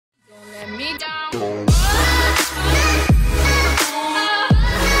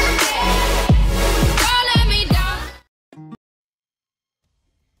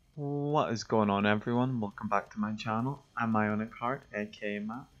What is going on, everyone? Welcome back to my channel. I'm Ionic Heart, aka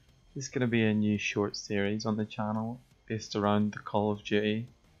Matt. This is going to be a new short series on the channel based around the Call of Duty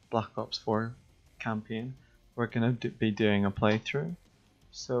Black Ops 4 campaign. We're going to be doing a playthrough,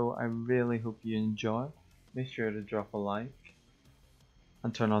 so I really hope you enjoy. Make sure to drop a like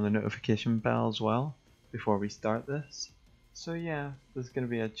and turn on the notification bell as well before we start this. So yeah, this is going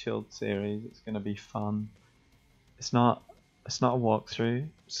to be a chilled series. It's going to be fun. It's not a walkthrough,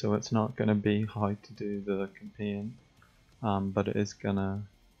 so it's not going to be how to do the campaign, but it's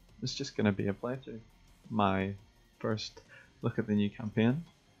just going to be a playthrough, my first look at the new campaign.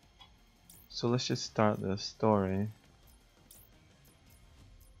 So let's just start the story.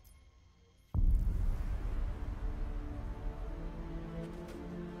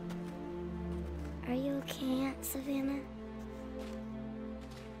 Are you okay, Aunt Savannah?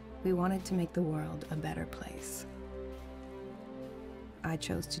 We wanted to make the world a better place. I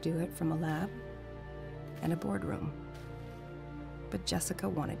chose to do it from a lab and a boardroom. But Jessica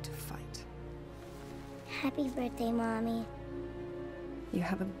wanted to fight. Happy birthday, Mommy. You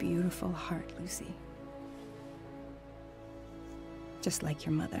have a beautiful heart, Lucy. Just like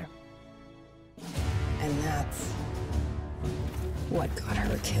your mother. And that's what got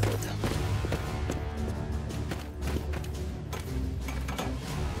her killed.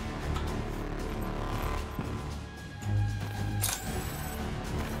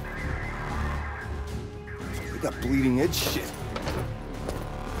 That bleeding edge shit.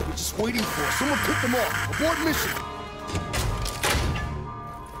 We're just waiting for us. Someone pick them off. Abort mission.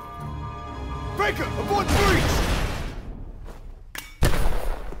 Baker, abort breach!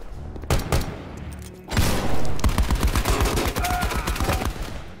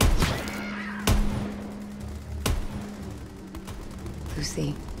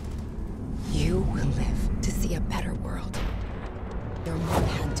 Lucy, you will live to see a better world. Your mom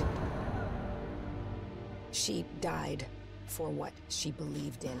had to. She died for what she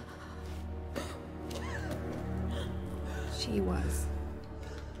believed in. She was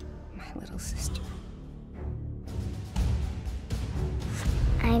my little sister.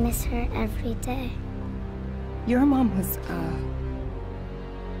 I miss her every day. Your mom was,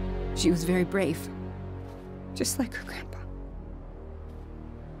 she was very brave. Just like her grandpa.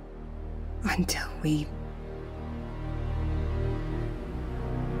 Until we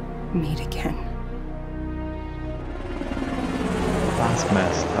meet again. That's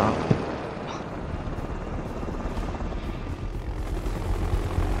messed up.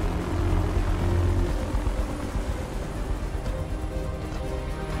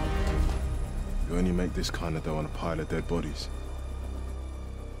 You only make this kind of dough on a pile of dead bodies.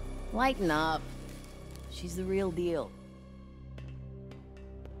 Lighten up. She's the real deal.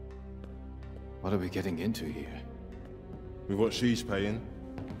 What are we getting into here? With what she's paying.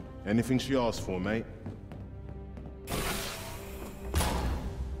 Anything she asks for, mate.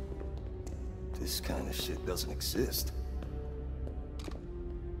 This kind of shit doesn't exist.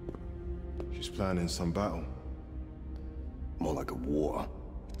 She's planning some battle. More like a war.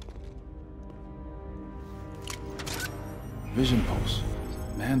 Vision pulse.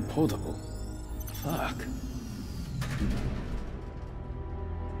 Man portable. Fuck.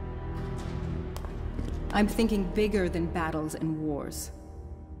 I'm thinking bigger than battles and wars.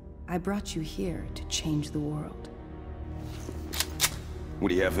 I brought you here to change the world. What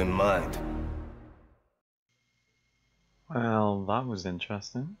do you have in mind? Well, that was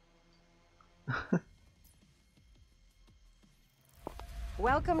interesting.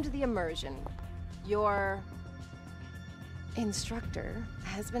 Welcome to the immersion. Your instructor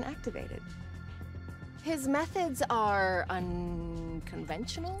has been activated. His methods are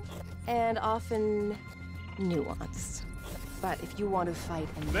unconventional and often nuanced. But if you want to fight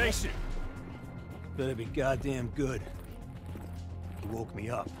and Mason! Better be goddamn good. You woke me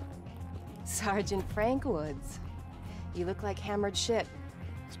up. Sergeant Frank Woods. You look like hammered shit.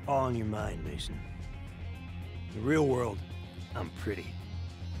 It's all in your mind, Mason. In the real world, I'm pretty.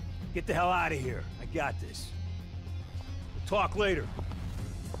 Get the hell out of here. I got this. We'll talk later.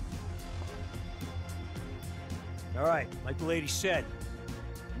 All right, like the lady said,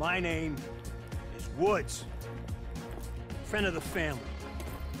 my name is Woods. Friend of the family.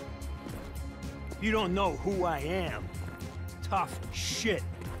 If you don't know who I am, tough shit.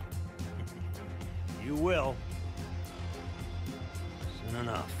 You will. Soon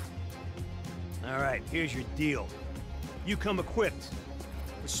enough. All right, here's your deal. You come equipped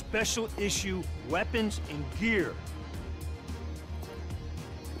with special issue weapons and gear.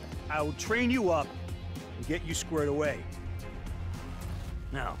 I will train you up and get you squared away.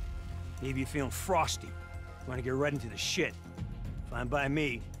 Now, maybe you're feeling frosty. Want to get right into the shit. Fine by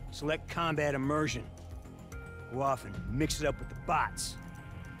me. Select combat immersion. Go off and mix it up with the bots.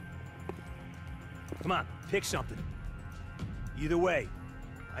 Come on, pick something. Either way,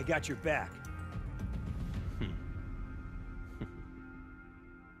 I got your back.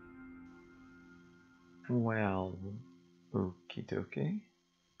 Well, okie dokie.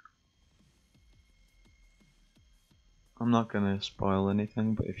 I'm not gonna spoil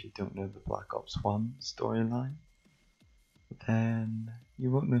anything, but if you don't know the Black Ops 1 storyline, then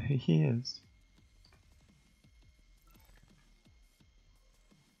you won't know who he is.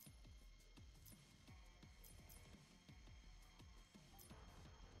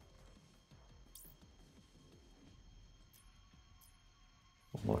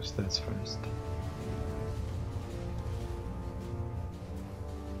 Watch this first.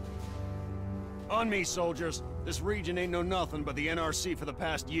 On me, soldiers. This region ain't no nothing but the NRC for the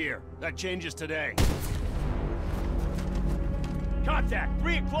past year. That changes today. Contact!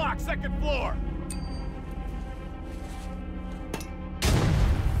 3 o'clock, 2nd floor!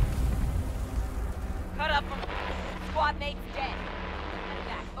 Cut up. Squad mate's dead.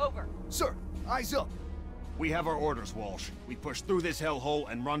 Back, over. Sir, eyes up. We have our orders, Walsh. We push through this hellhole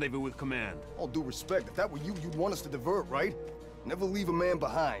and rendezvous with command. All due respect, if that were you, you'd want us to divert, right? Never leave a man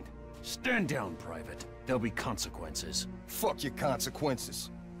behind. Stand down, Private. There'll be consequences. Fuck your consequences.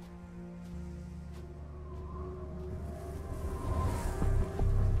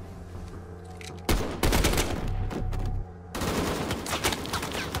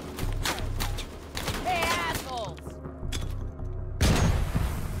 Hey, assholes!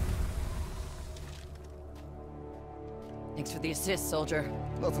 Thanks for the assist, soldier.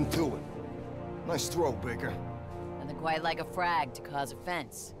 Nothing to it. Nice throw, Baker. Nothing quite like a frag to cause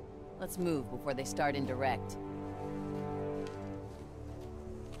offense. Let's move before they start indirect.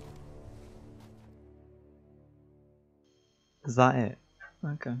 Is that it?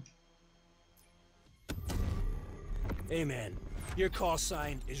 Okay. Hey man, your call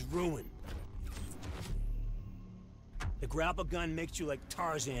sign is ruin. The grapple gun makes you like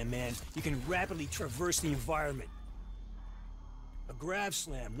Tarzan, man. You can rapidly traverse the environment. A grav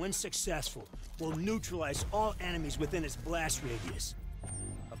slam, when successful, will neutralize all enemies within its blast radius.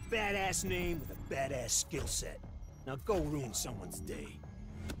 A badass name with a badass skill set. Now go ruin someone's day.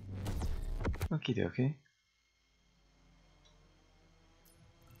 Okie dokie.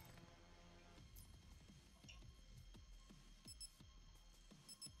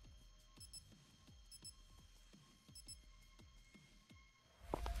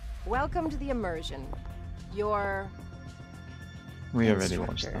 Welcome to the immersion. Your We already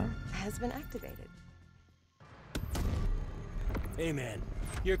watched instructor that. has been activated. Hey man,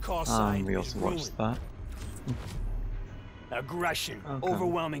 your call sign We is also ruin. watched that. Aggression, Okay.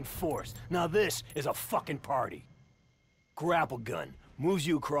 overwhelming force. Now this is a fucking party. Grapple gun moves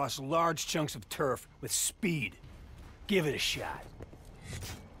you across large chunks of turf with speed. Give it a shot.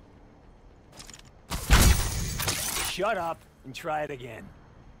 Shut up and try it again.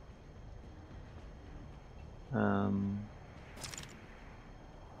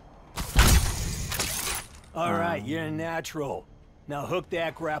 All right, you're a natural. Now hook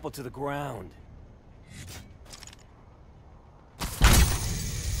that grapple to the ground.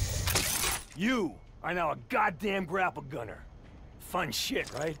 You are now a goddamn grapple gunner. Fun shit,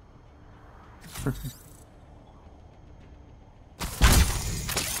 right?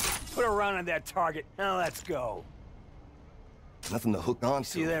 Put a round on that target. Now let's go. Nothing to hook on to.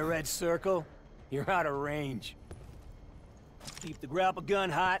 See that red circle? You're out of range. Keep the grapple gun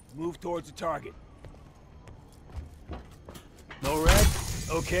hot, move towards the target. No red?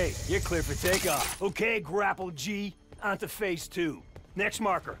 Okay, you're clear for takeoff. Okay, grapple G, on to phase 2. Next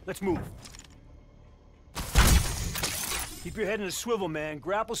marker, let's move. Keep your head in a swivel, man.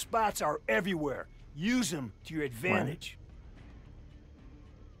 Grapple spots are everywhere. Use them to your advantage.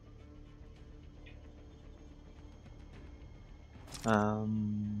 I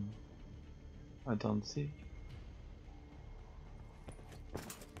don't see.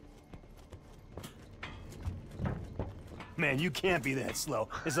 Man, you can't be that slow.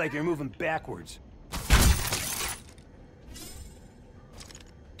 It's like you're moving backwards.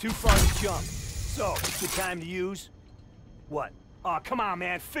 Too far to jump. So, good time to use? What? Aw, come on,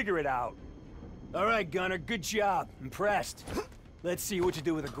 man. Figure it out. All right, Gunner. Good job. Impressed. Let's see what you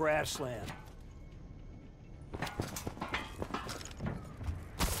do with a grav slam.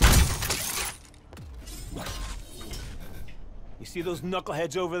 You see those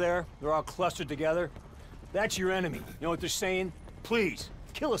knuckleheads over there? They're all clustered together. That's your enemy. You know what they're saying? Please,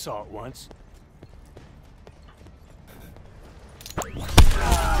 kill us all at once. Pretty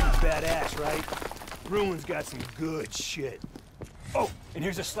badass, right? Ruin's got some good shit. Oh, and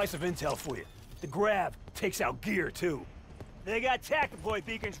here's a slice of intel for you. The Grav takes out gear, too. They got TAC deploy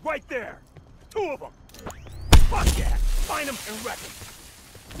beacons right there. 2 of them. Fuck that. Find them and wreck them.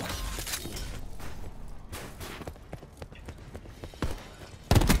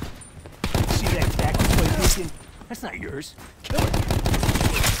 See that TAC deploy beacon? That's not yours. Kill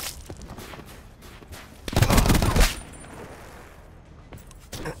it.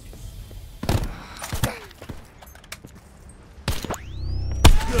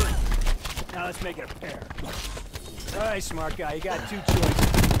 Good. Now let's make it a pair. All right, smart guy, you got 2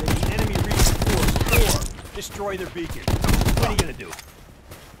 choices. The enemy reinforce or destroy their beacon. What are you gonna do?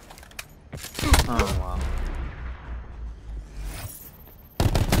 Oh wow.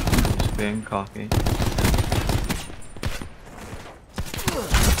 Just being cocky.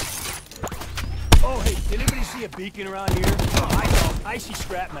 Oh, hey, did anybody see a beacon around here? Oh, I don't. I see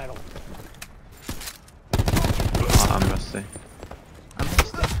scrap metal. Oh, I'm rusty.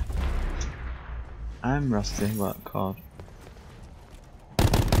 I'm rusty, what called?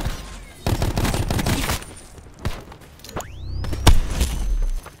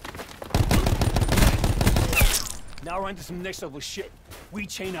 Now we're into some next level shit. We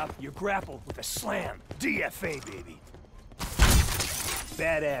chain up, you grapple with a slam. DFA, baby.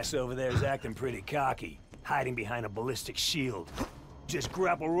 Badass over there is acting pretty cocky, hiding behind a ballistic shield. Just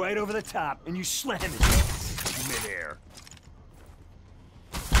grapple right over the top and you slam his ass midair.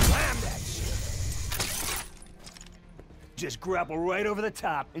 Slam that shit. Just grapple right over the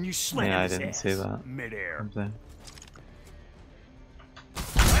top and you slam Yeah, I his didn't ass see that. midair. Something.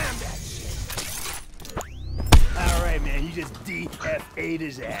 Slam that shit. Alright, man, you just DFA'd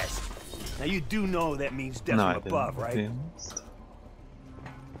his ass. Now you do know that means death No, I from didn't. above, to right? be honest.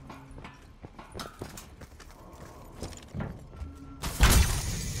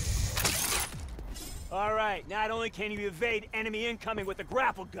 Alright, not only can you evade enemy incoming with the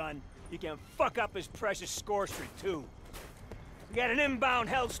grapple gun, you can fuck up his precious score streak, too. We got an inbound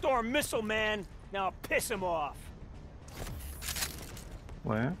Hellstorm missile, man. Now piss him off.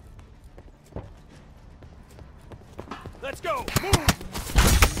 Where? Let's go! Move!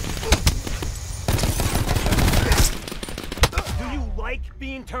 Do you like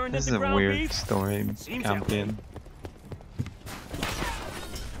being turned This is into a ground weird beef? story Seems that campaign.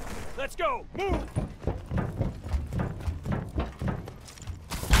 Let's go! Move!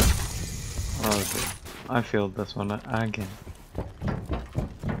 Oh dude, I failed this one again.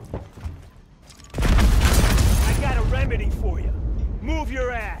 I got a remedy for you. Move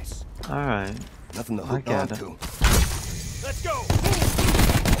your ass. Alright, Nothing to I hook get it. onto. Let's go!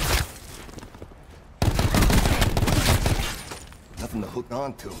 Nothing to hook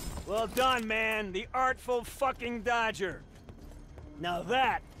onto. Well done, man. The artful fucking Dodger. Now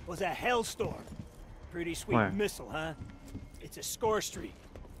that was a Hellstorm. Pretty sweet Where? missile, huh? It's a score streak.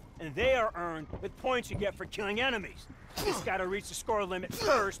 And they are earned with points you get for killing enemies. Just gotta reach the score limit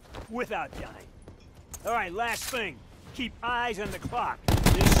first without dying. Alright, last thing. Keep eyes on the clock.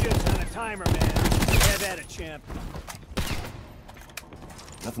 This shit's on a timer, man. Have at it, champ.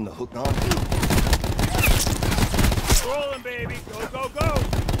 Nothing to hook onto. Rolling, baby. Go, go, go!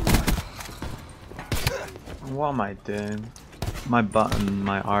 what am I doing? My button,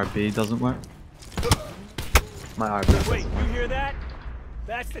 my RB doesn't work. My RB doesn't Wait, work. you hear that?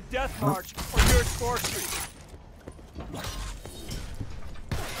 That's the death march for your score streak.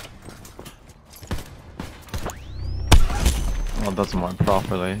 Well, it doesn't work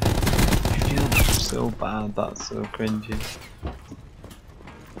properly. I feel so bad, that's so cringy.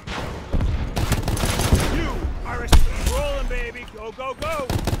 You are a rolling, baby. Go, go, go!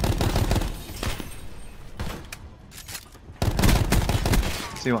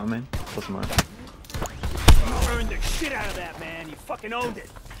 See what I mean? Doesn't work. You earned the shit out of that, man. You fucking owned it.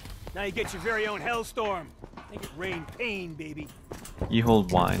 Now you get your very own Hellstorm. Make it rain pain, baby. You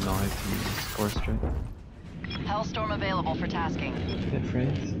hold Y now to use the score streak. Hellstorm available for tasking. Hit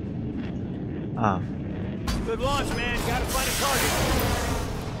phrase. Ah. Good launch, man. Gotta find a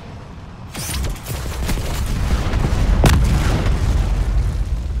target.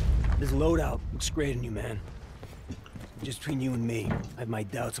 This loadout looks great on you, man. Just between you and me, I have my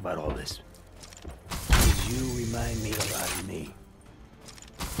doubts about all this. Because you remind me a lot of me.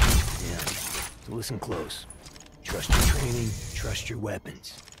 Yeah, so listen close. Trust your training, trust your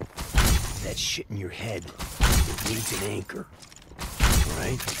weapons. That shit in your head, it needs an anchor.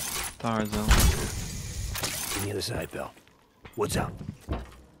 Alright? Tarzan. On the other side, pal. What's up?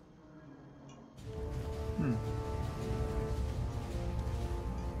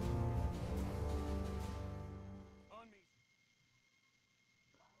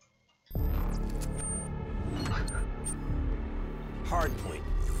 hardpoint.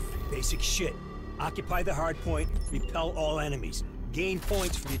 Basic shit. Occupy the hardpoint, repel all enemies. Gain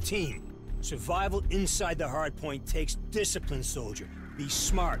points for your team. Survival inside the hardpoint takes discipline, soldier. Be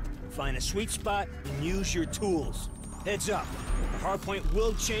smart, find a sweet spot, and use your tools. Heads up, the hardpoint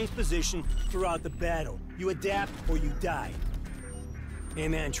will change position throughout the battle. You adapt or you die. Hey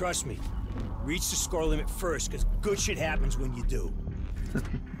man, trust me. Reach the score limit first, because good shit happens when you do.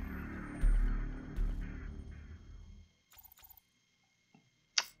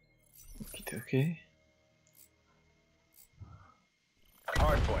 Okay.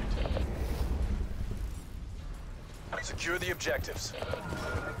 Hardpoint. Secure the objectives.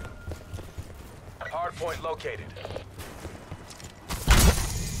 Hardpoint located.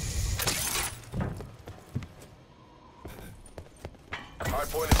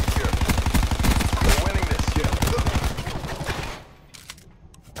 Hardpoint is secure. We're winning this.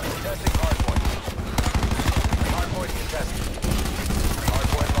 Contesting hardpoint. Hardpoint contested.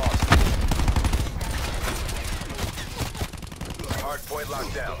 Hardpoint lost. Hardpoint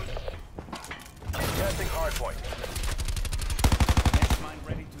locked down. Contesting hardpoint.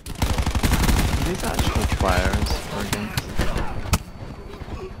 Are these actual players or against?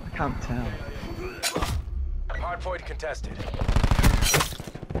 I can't tell. Hardpoint contested.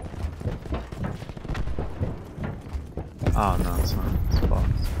 Oh no, it's not. It's a boss.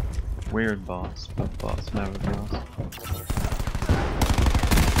 Weird boss, but boss never boss.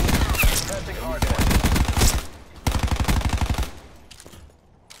 Contesting hardpoint.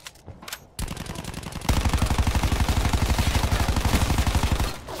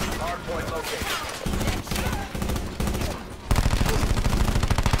 Hardpoint located.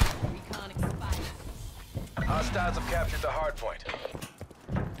 Hostiles have captured the hardpoint.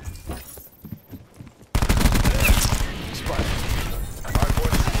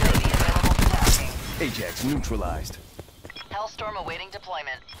 Hardpoint is secure. Ajax neutralized. Hellstorm awaiting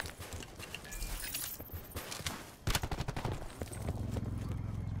deployment.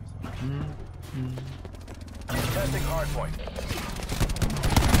 Testing hardpoint.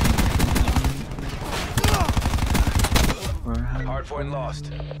 Hardpoint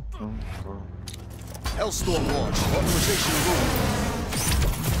lost. Hellstorm launch. Authorization ruled.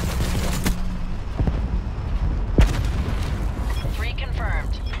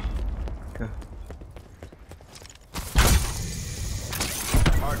 Confirmed. Okay.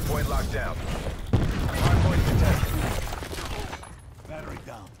 Hardpoint locked down. Hardpoint contested. Battery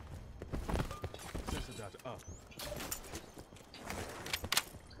down.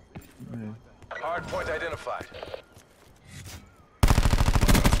 Hardpoint identified.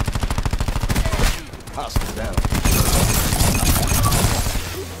 Hostile down.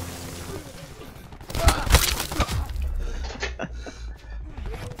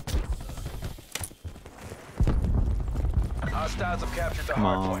 Hostiles have captured the Come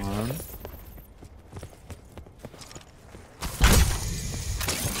hardpoint. on.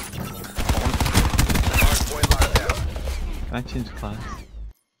 Hardpoint locked down. Can I change class?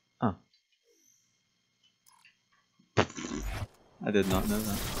 Oh. I did not know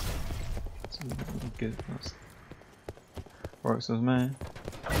that. It's really good. Works with me.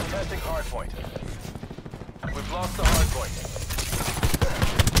 Testing hardpoint. We've lost the hardpoint.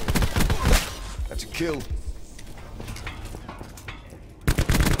 That's a kill.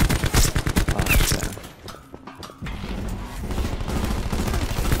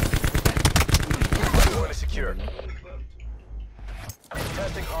 Hardpoint is secure.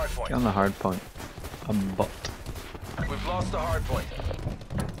 Testing hardpoint. Get on the hard point. A bot. We've lost the hardpoint.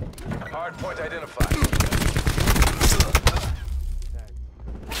 Hardpoint identified.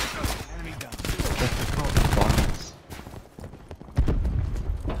 Difficult bots.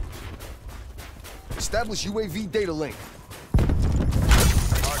 Establish UAV data link.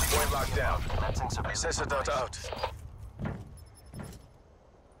 Hardpoint locked down. Cessadot out.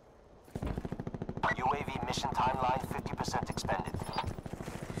 UAV mission timeline 50% expended.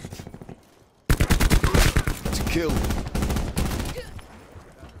 That's a kill.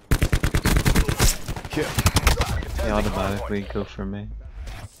 Kill. They automatically go for me.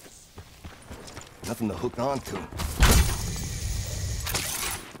 Nothing to hook onto.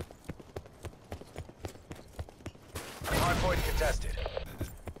 Hardpoint contested.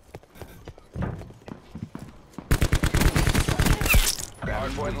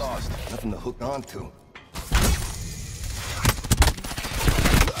 Hardpoint lost. Nothing to hook onto.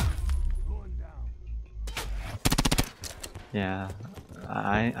 Yeah,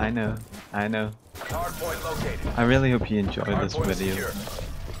 I know. Hardpoint located. I really hope you enjoyed this Hardpoint video. secure.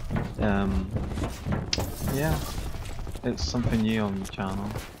 Yeah, it's something new on the channel.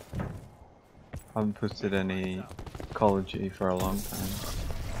 I haven't posted any Call of Duty for a long time,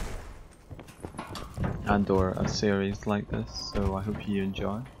 and or a series like this, so I hope you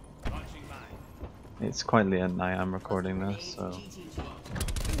enjoy. It's quite late at night I'm recording this, so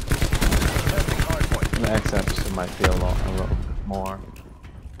the next episode might be a little bit more.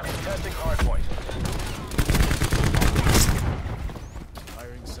 Testing hardpoint.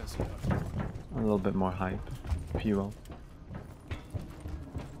 Firing sensor. A little bit more hype, if you will.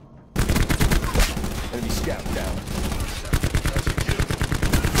 Enemy scout down.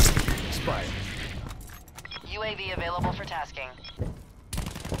 Expired. UAV available for tasking.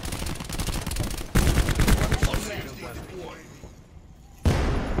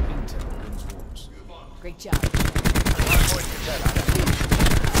 Great job.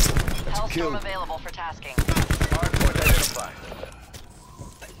 Hellstorm available for tasking. Hardpoint identified.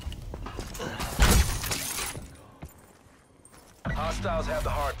 Hostiles have the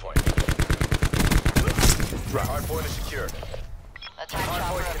hardpoint. Hardpoint is secured. Attack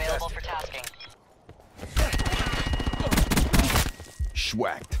chopper available for tasking.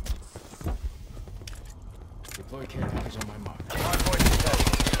 Schwacked. Deploy care package on my mark. Hardpoint contested.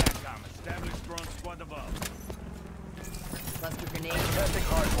 Established drone squad above. Cluster grenade. Testing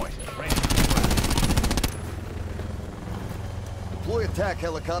hardpoint. Deploy attack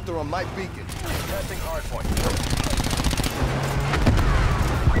helicopter on my beacon. Testing hardpoint.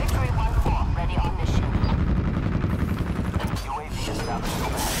 Victory 1-4, ready on mission. UAV established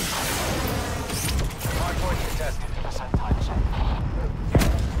overhead. Hardpoint contested. 50% time check.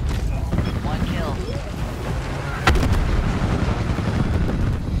 One kill.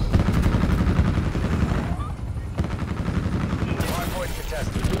 Hardpoint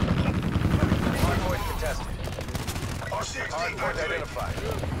contested. Hardpoint contested. Hardpoint identified.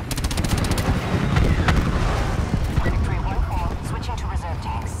 Victory 1-4, switching to reserve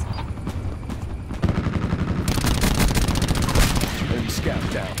tanks. Enemy scout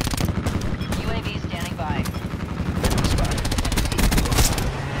down. UAV standing by.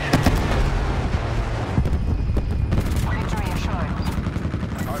 Victory assured.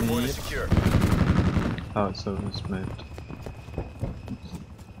 Hardpoint is secure. Oh, so it was moved.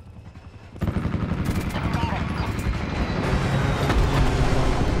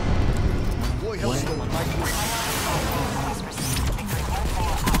 Deploy hellstorm on my beacon.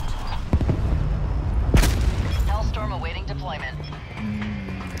 Hellstorm awaiting deployment.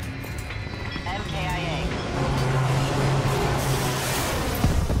 MKIA.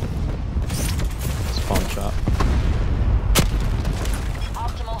 Spawn trap.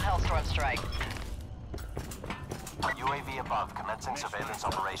 Optimal Hellstorm strike. UAV above, commencing surveillance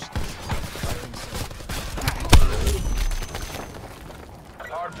operations.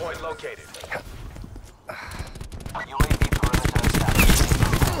 Hardpoint located. UAV perimeter established.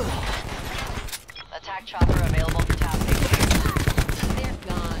 Attack chopper available for tasking. They're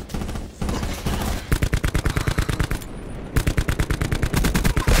gone.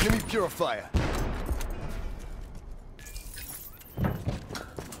 Enemy purifier.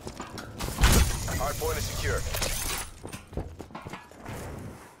 Hardpoint is secured.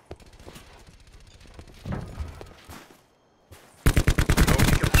 No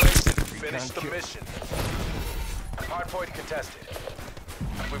decomplacement. Finish the mission. Hardpoint contested.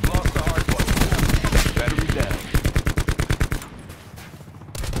 We've lost the hardpoint. Battery down.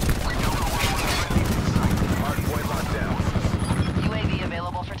 Hardpoint locked down. UAV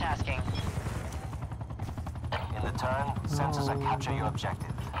available for tasking. In the turn, sensors are capture your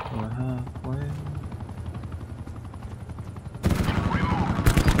objective. We're halfway.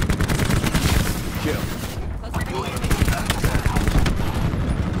 Kill. I'm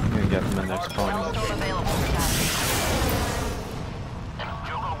gonna get them in their spawn. Hellstorm available for tasking.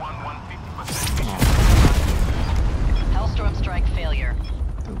 Joker 1-1, 50%. Hellstorm strike failure.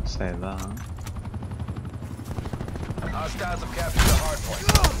 Don't say that. Hostiles have captured the hardpoint.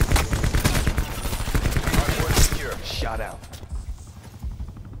 Hardpoint secure. Shot out.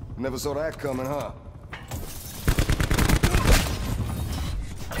 Never saw that coming, huh?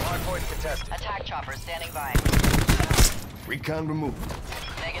 Hardpoint contested. Attack chopper standing by. Recon removed.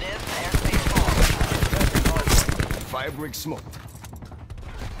 Negative. Airspace full. Testing hardpoint. Firebreak smoked.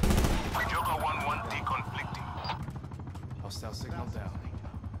 Joker 1-1, deconflicting. Hostile signal down.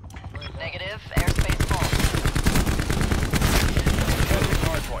 Negative. Airspace full. Testing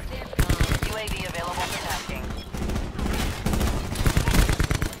hardpoint. UAV available for tasking.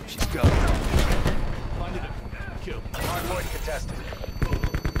 She's gone. Kill. Hardpoint contested.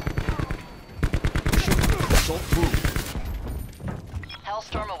 Assault proof.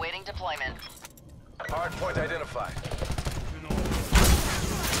 Hellstorm awaiting deployment. Hardpoint identified.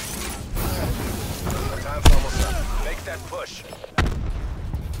 Time's almost up. Make that push.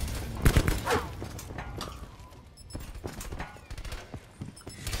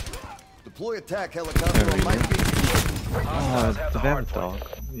 Deploy attack helicopter on my feet. Hostiles have the did they have a hard dog? point.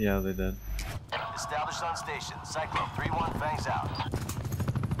 Yeah, they did. Established on station. Cyclone 3-1 fangs out.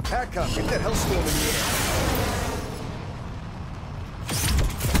 Hackcom, get that hellstorm in the air.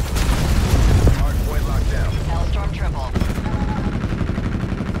 Hard point locked down. Hellstorm triple.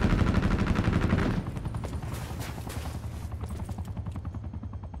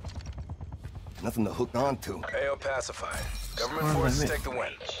 Nothing to hook on to. AO pacified. Government Squad forces limit take the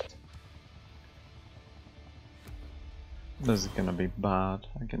win. This is gonna be bad,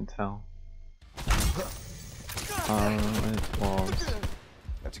 I can tell. It was.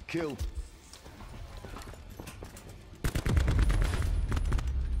 That's a kill.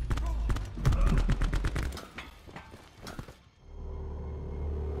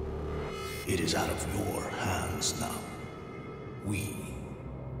 It is out of your hands now. We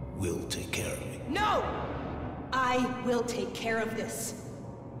will take care of it. No! I will take care of this.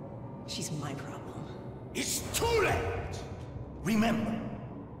 She's my problem. It's too late! Remember,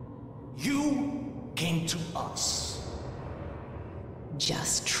 you came to us.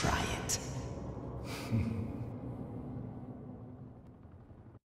 Just try it.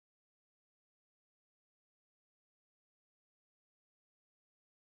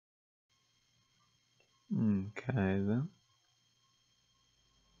 Okay then.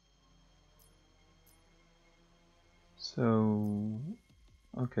 So,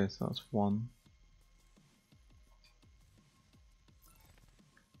 okay, so that's one.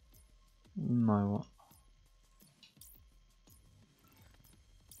 No,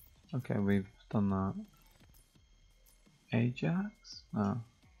 what? Okay, we've done that. Ajax? No.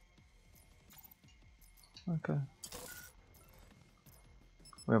 Okay.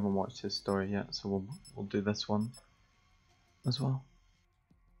 We haven't watched his story yet, so we'll do this one as well.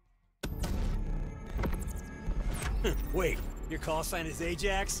 Wait, your call sign is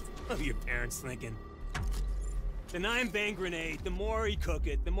Ajax? What are your parents thinking? The 9-bang grenade, the more you cook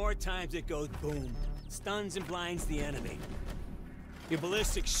it, the more times it goes boom. Stuns and blinds the enemy. Your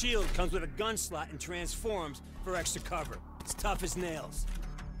ballistic shield comes with a gun slot and transforms for extra cover. It's tough as nails.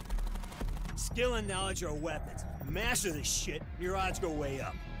 Skill and knowledge are weapons. Master this shit, your odds go way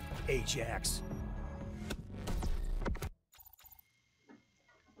up. Ajax.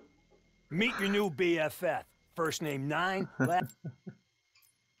 Meet your new BFF. First name 9, last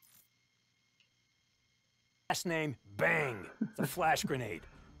name Bang. It's a flash grenade.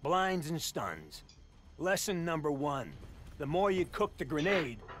 Blinds and stuns. Lesson number 1. The more you cook the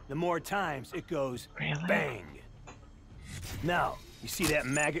grenade, the more times it goes bang. Now, you see that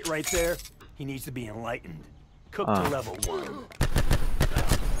maggot right there? He needs to be enlightened. Cook to level 1.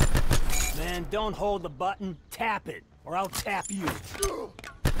 Man, don't hold the button, tap it, or I'll tap you.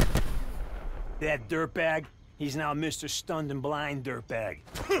 That dirtbag, he's now Mr. Stunned and Blind Dirtbag.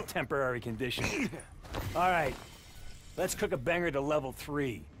 Temporary condition. Alright, let's cook a banger to level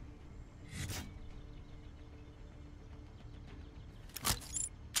 3.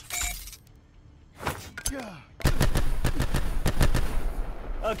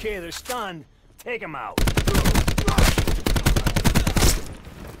 Okay, they're stunned. Take them out.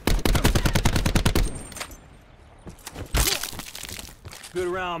 Good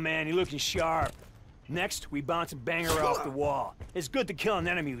round, man. You're looking sharp. Next, we bounce a banger off the wall. It's good to kill an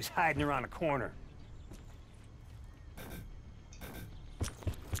enemy who's hiding around a corner.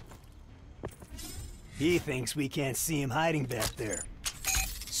 He thinks we can't see him hiding back there.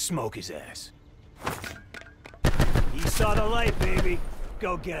 Smoke his ass. He saw the light, baby.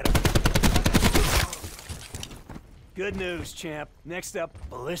 Go get him. Good news, champ. Next up,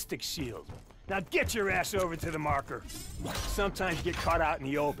 ballistic shield. Now get your ass over to the marker. Sometimes you get caught out in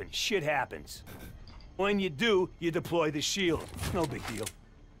the open. Shit happens. When you do, you deploy the shield. No big deal.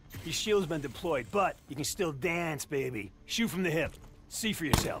 Your shield's been deployed, but you can still dance, baby. Shoot from the hip. See for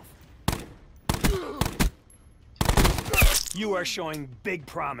yourself. You are showing big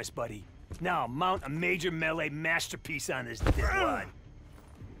promise, buddy. Now mount a major melee masterpiece on this dickwad.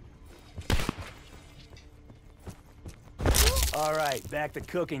 All right, back to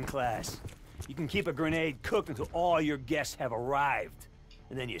cooking class. You can keep a grenade cooked until all your guests have arrived,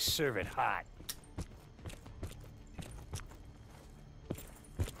 and then you serve it hot.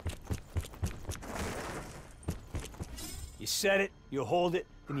 You set it, you hold it,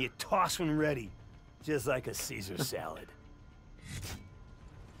 then you toss when ready, just like a Caesar salad.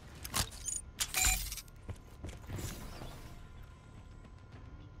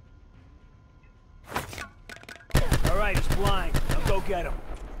 All right, he's blind. Now go get him.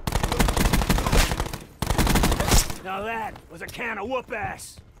 Now that was a can of whoop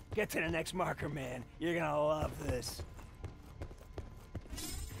ass. Get to the next marker, man. You're gonna love this.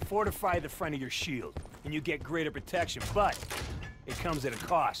 Fortify the front of your shield, and you get greater protection, but it comes at a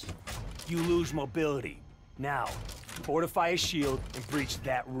cost. You lose mobility. Now, fortify a shield and breach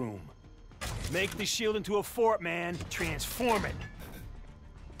that room. Make the shield into a fort, man. Transform it.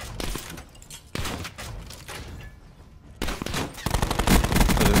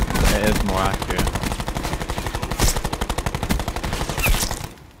 It is more accurate.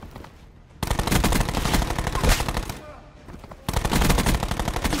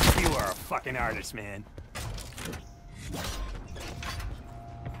 You are a fucking artist, man.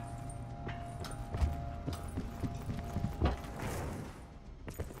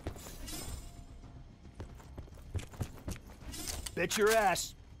 Bet your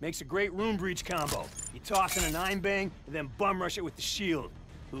ass. Makes a great room breach combo. You toss in a 9-bang, and then bum rush it with the shield.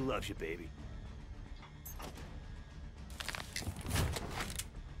 Who loves you, baby?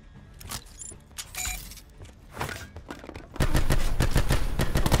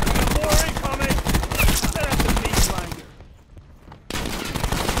 More incoming! That's a meat grinder.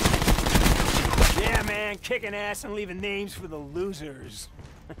 Yeah, man, kicking ass and leaving names for the losers.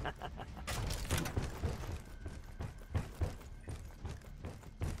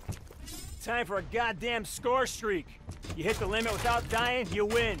 Time for a goddamn score streak. You hit the limit without dying, you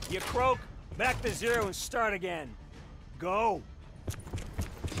win. You croak, back to 0 and start again. Go.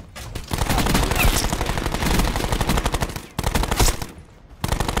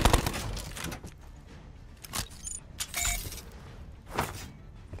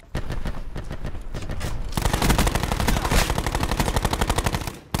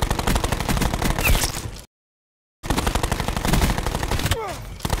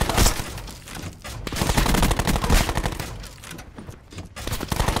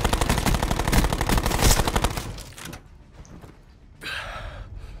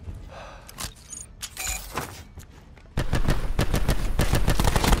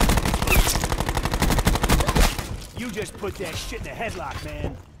 Just put that shit in a headlock,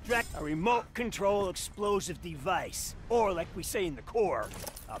 man. A remote control explosive device. Or, like we say in the Corps,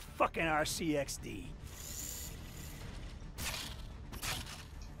 a fucking RCXD.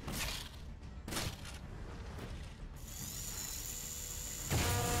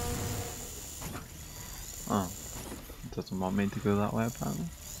 Oh. It doesn't want me to go that way, apparently.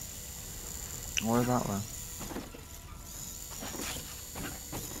 Or that way.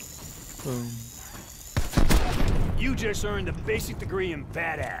 Boom. You just earned a basic degree in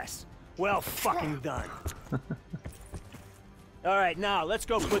badass. Well fucking done. Alright, now let's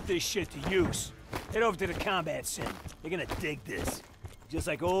go put this shit to use. Head over to the combat sim. You're gonna dig this. Just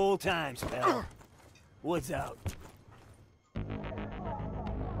like old times, pal. Woods out.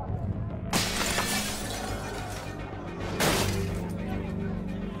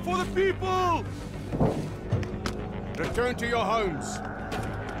 For the people! Return to your homes.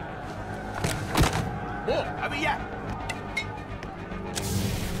 Oh, over here!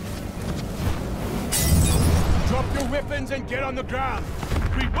 Drop your weapons and get on the ground.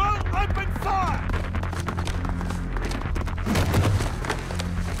 We won't open fire!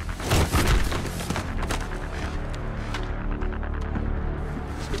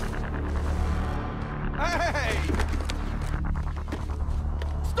 Hey!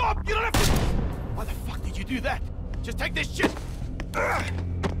 Stop! You don't have to... Why the fuck did you do that? Just take this shit!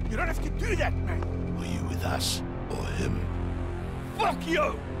 You don't have to do that, man! Are you with us or him? Fuck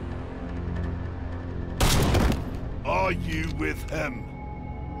you! Are you with him?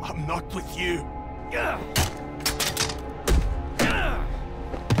 I'm not with you.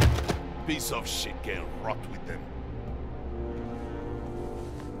 Piece of shit, get rot with them.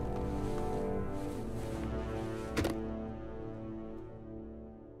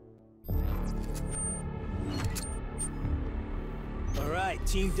 Alright,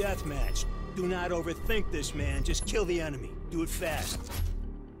 team deathmatch. Do not overthink this, man. Just kill the enemy. Do it fast.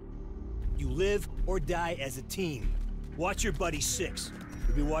 You live or die as a team. Watch your buddy 6.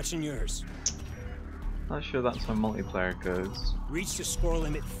 We'll be watching yours. Not sure that's how multiplayer goes. Reach the score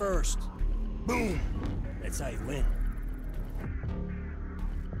limit first. Boom! That's how you win.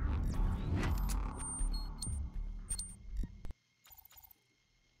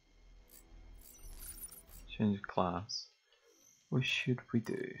 Change class. What should we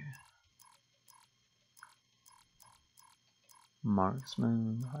do?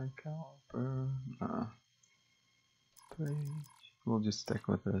 Marksman, high caliber, nah. We'll just stick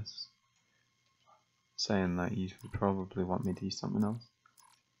with this. Saying that you would probably want me to use something else.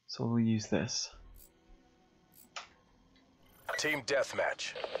 So we'll use this. Team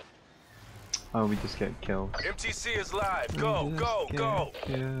deathmatch. Oh, we just get killed. MTC is live. Go, go, go.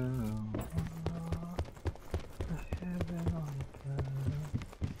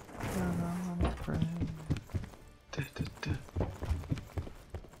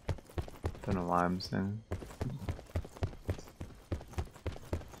 Don't know why I'm singing.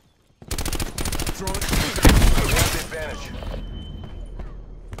 We have the advantage.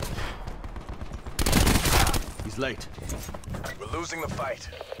 He's late. We're losing the fight.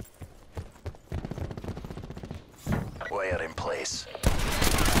 We're in place.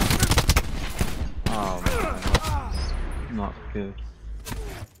 Oh man, that's not good.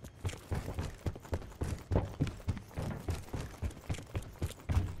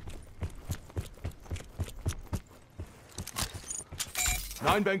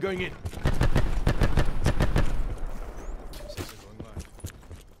 Nine bang going in.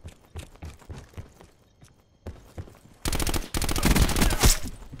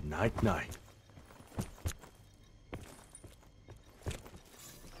 Night, night.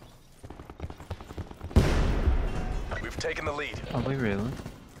 We've taken the lead. Are we really?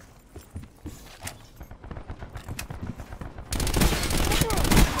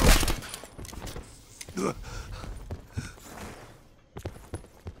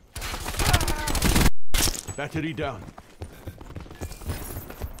 Battery down.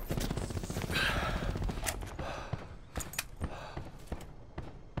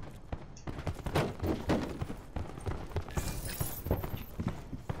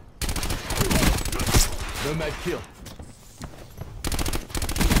 Nomad kill.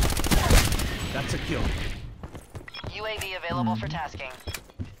 That's a kill. UAV available for tasking.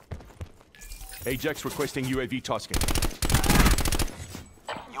 Ajax requesting UAV tasking.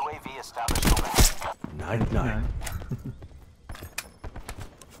 UAV established overhead. Night, night.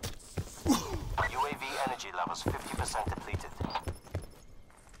 UAV energy levels 50% depleted.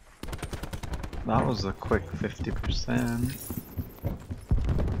 That was a quick 50%.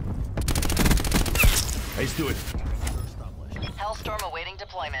 Let's do it. Hellstorm awaiting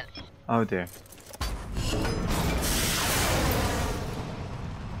deployment. Oh dear.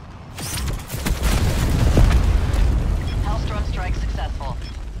 Hellstorm strike successful.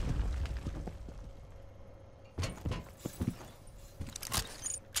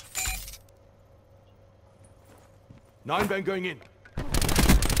 Nine bang going in.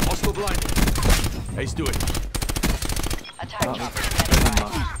 Hostile blind. Let's do it. Attack chopper standing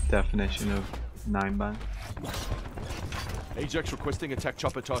by. Definition of 9-bang. Ajax requesting attack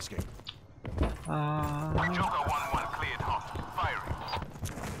chopper tasking. Joker 1-1 cleared hot. Firing.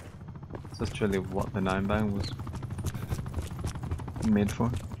 So that's really what the 9-bang was made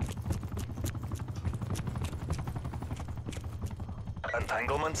for.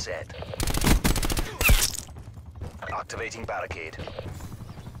 Entanglement set. Activating barricade.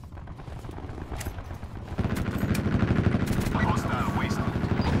 Hostile wasted.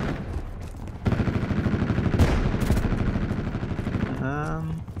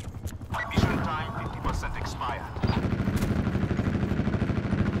 Mission time 50% expired.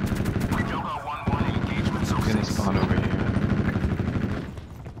 Joker 1-1 engagement I'm gonna success. spawn over here.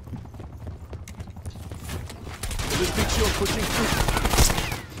 Ballistic shield pushing through.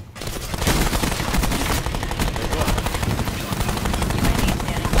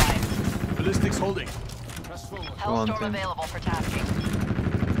 Ballistics holding. Hellstorm available for tasking.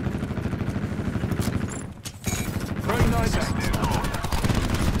 Throwing 9 bang.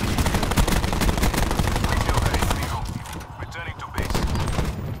 Returning to base.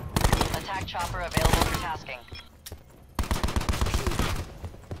 Attack chopper available for tasking.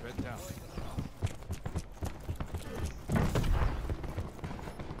 Red down.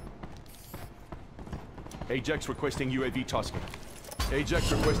 Ajax requesting UAV tasking.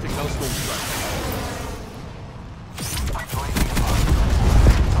 Ajax requesting Hellstorm strike.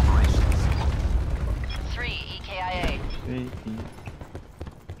 3 EKIA.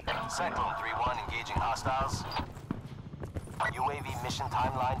 Cyclone 3-1 engaging hostiles. UAV mission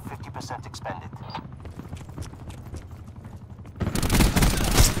timeline 50% expended.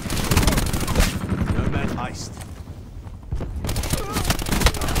 Nomad iced.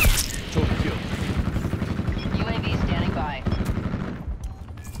 Total kill. UAV standing by.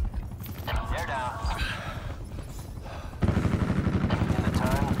 They're down. In the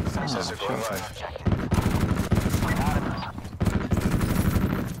turn, successor going live.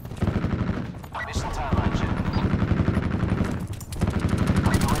 Mission timeline check.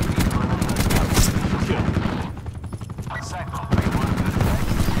 Kill. Cyclone 3-1 good.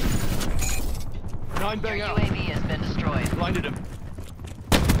 9 bang Your out. UAV has been destroyed. Blinded him.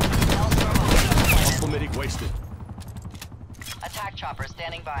 Hellstorm awaiting deployment. Hostile medic wasted. Attack chopper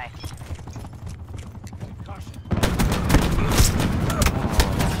standing by.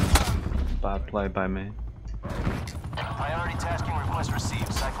 Bad play by me. Priority tasking request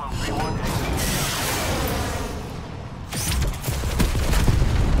received. Cyclone 3-1 exit.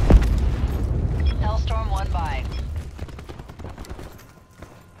 Hellstorm 1 by.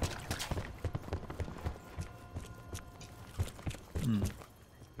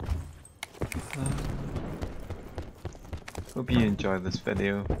 Hope you enjoyed this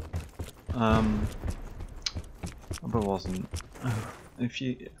video. But wasn't. If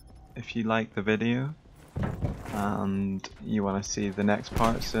you like the video and you want to see the next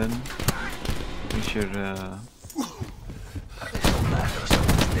part soon, be sure to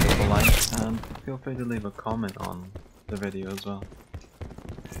leave a like and feel free to leave a comment on the video as well.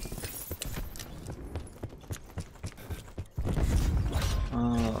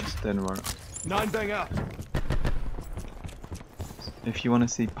 Oh, that didn't work. 9 bang out. If you want to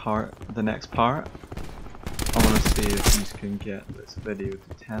see the next part, I want to see if you can get this video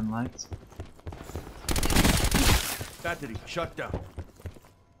to 10 likes. Battery shut down.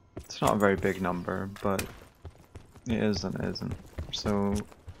 It's not a very big number, but it is and it isn't. So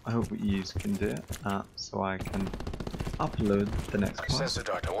I hope you can do it, so I can upload the next part. Sensor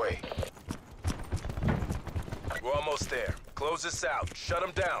dart away. We're almost there. Close this out. Shut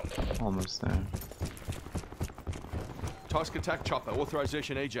them down. Almost there. Task attack chopper.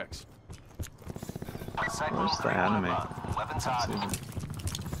 Authorization Ajax. Where's the enemy? Weapons hot.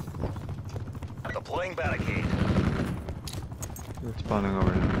 Deploying barricade. They're spawning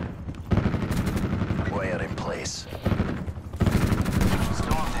over there. Wire in place.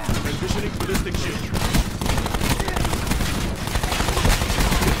 Transitioning ballistic shield.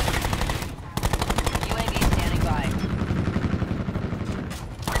 UAV standing by.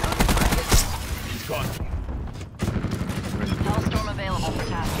 He's gone. Hellstorm available for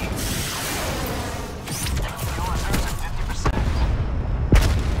tasking. Fuel reserves at 50%.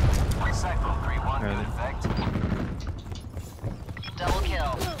 Cyclone 3-1 in effect. Double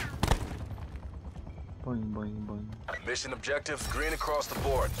kill. Boing, boing, boing. Mission objective, green across the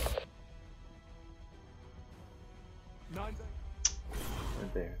board. 9 bang.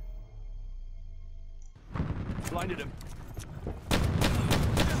 Right there. Blinded him.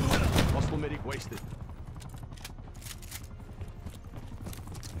 Hostile medic wasted.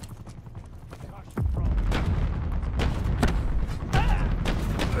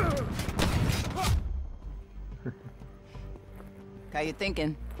 How you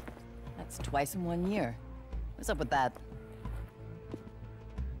thinking? That's twice in 1 year. What's up with that?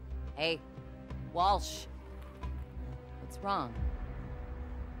 Hey, Walsh. What's wrong?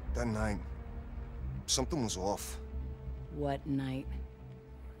 That night, something was off. What night?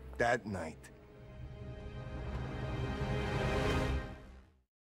 That night.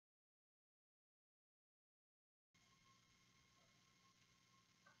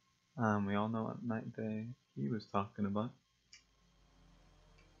 We all know what night he was talking about.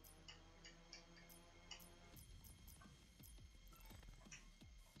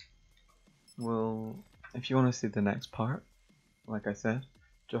 Well, if you want to see the next part, like I said,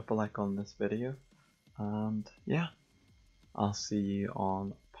 drop a like on this video, and yeah, I'll see you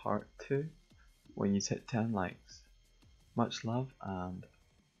on part 2 when you hit 10 likes. Much love and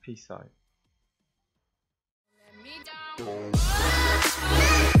peace out.